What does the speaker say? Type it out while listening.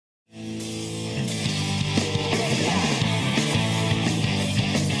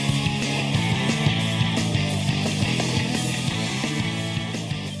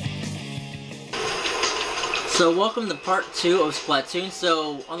So welcome to part 2 of Splatoon.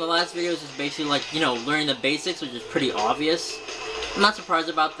 So on the last video, it's just basically like, learning the basics, which is pretty obvious. I'm not surprised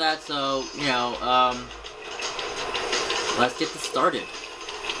about that, so, let's get this started.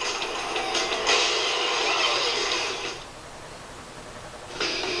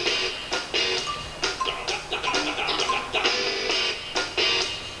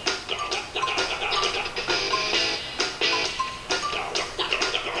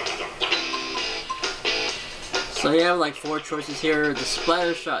 So you have like 4 choices here: the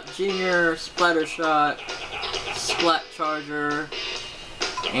Splatter Shot Junior, Splatter Shot, Splat Charger,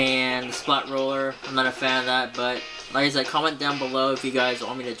 and the Splat Roller. I'm not a fan of that, but like I said, comment down below if you guys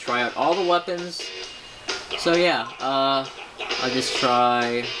want me to try out all the weapons. So yeah, I'll just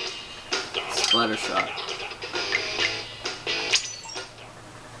try Splatter Shot.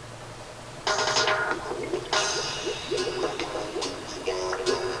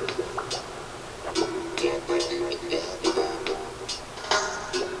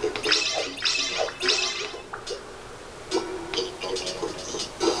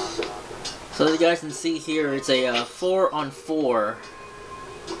 So as you guys can see here, it's a 4-on-4.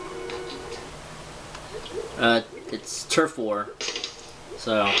 It's turf war.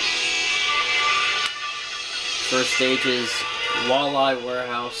 So first stage is Walleye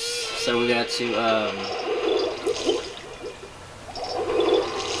Warehouse. So we got to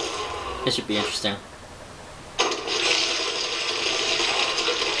this should be interesting.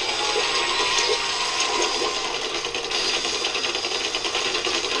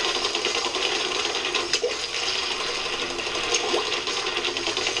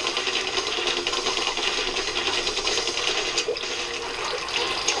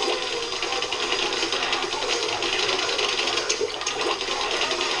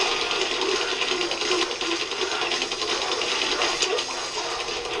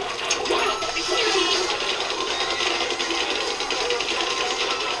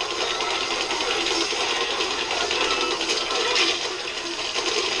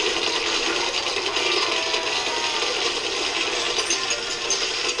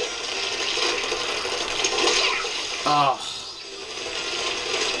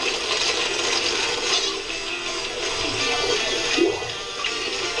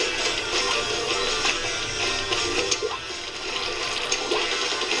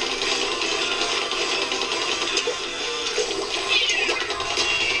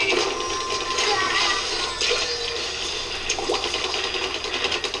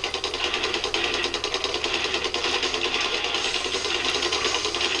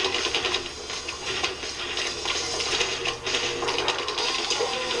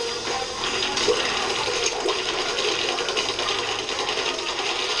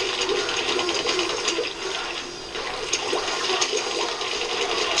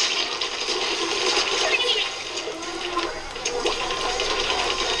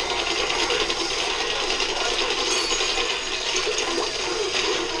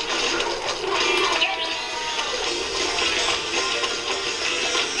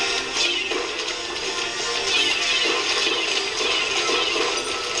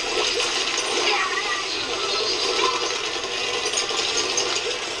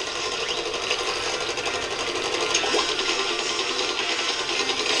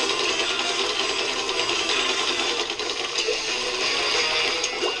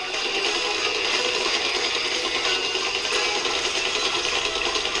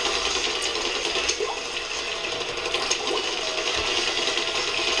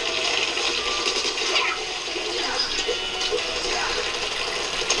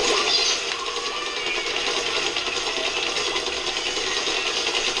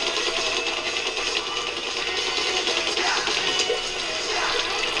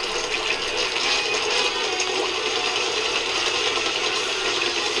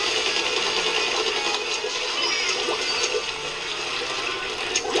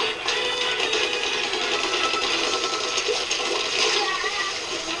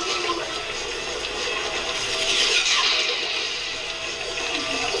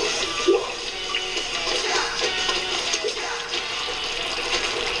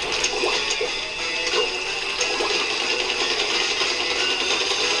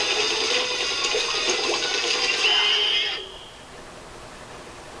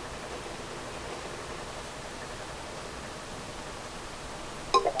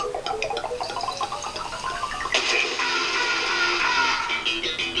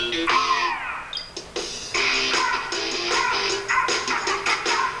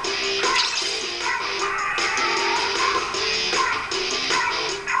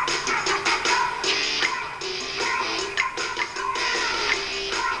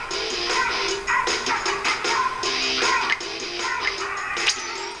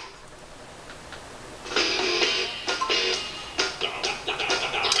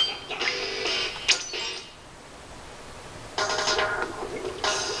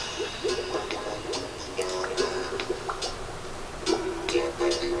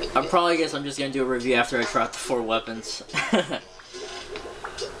 I probably guess I'm just gonna do a review after I try out the 4 weapons.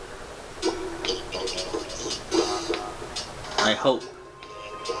 I hope.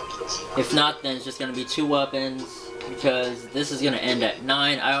 If not, then it's just gonna be 2 weapons, because this is gonna end at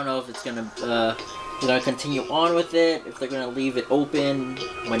 9. I don't know if it's gonna they're gonna continue on with it, if they're gonna leave it open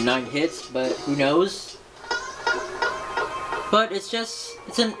when 9 hits, but who knows. But it's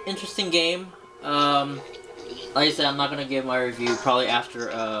an interesting game. Like I said, I'm not gonna give my review probably after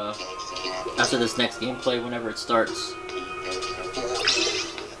this next gameplay, whenever it starts.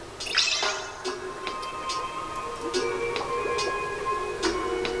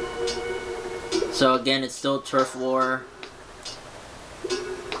 So again, it's still Turf War.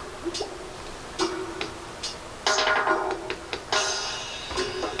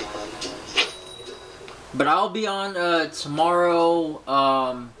 But I'll be on tomorrow.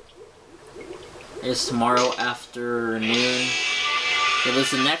 It's tomorrow afternoon. So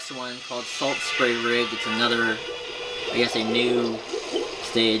this is the next one called Salt Spray Rig. It's another, I guess, a new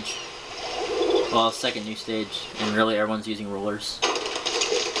stage. Well, second new stage, and really everyone's using rollers.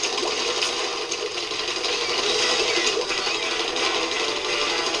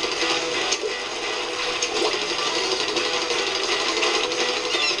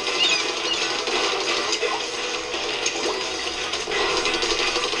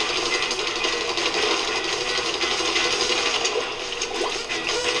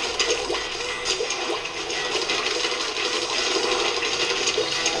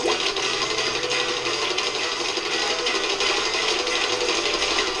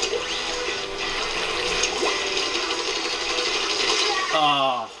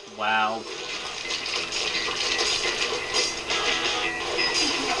 Oh, wow.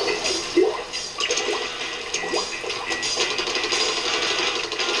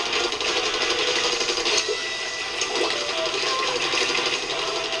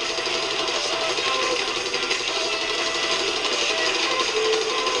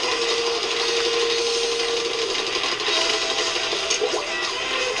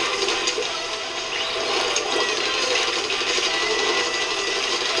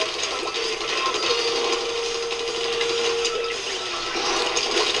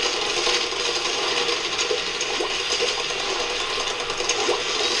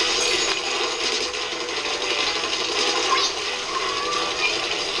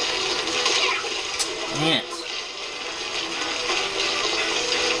 Man.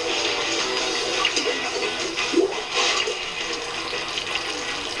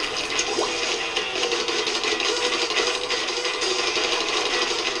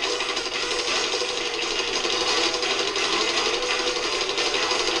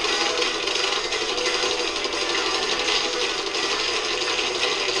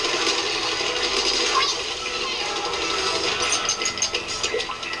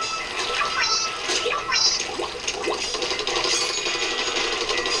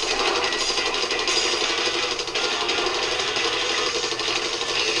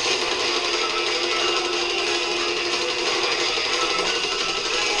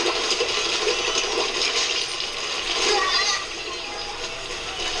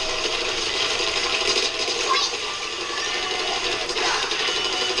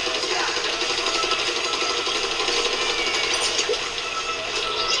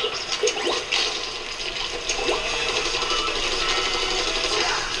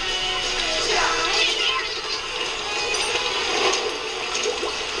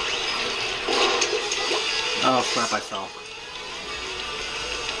 Oh crap, I fell.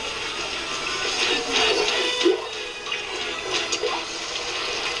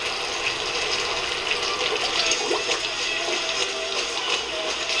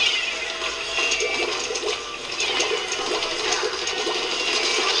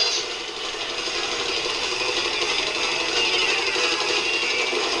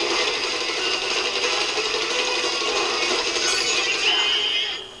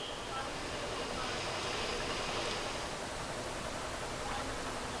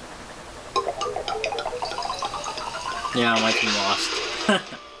 Yeah, I might be lost.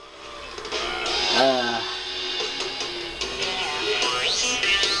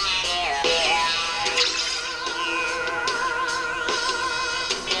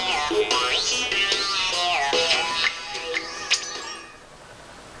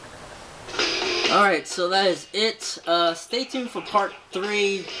 Alright, so that is it. Stay tuned for part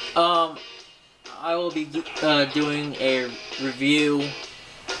 3. I will be doing a review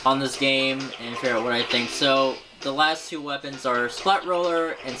on this game and figure out what I think. So, the last 2 weapons are Splat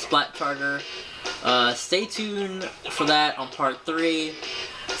Roller and Splat Charger. Stay tuned for that on part 3.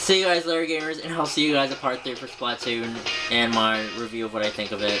 See you guys later, gamers, and I'll see you guys at part 3 for Splatoon and my review of what I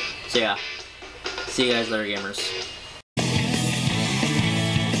think of it. So yeah, see you guys later, gamers.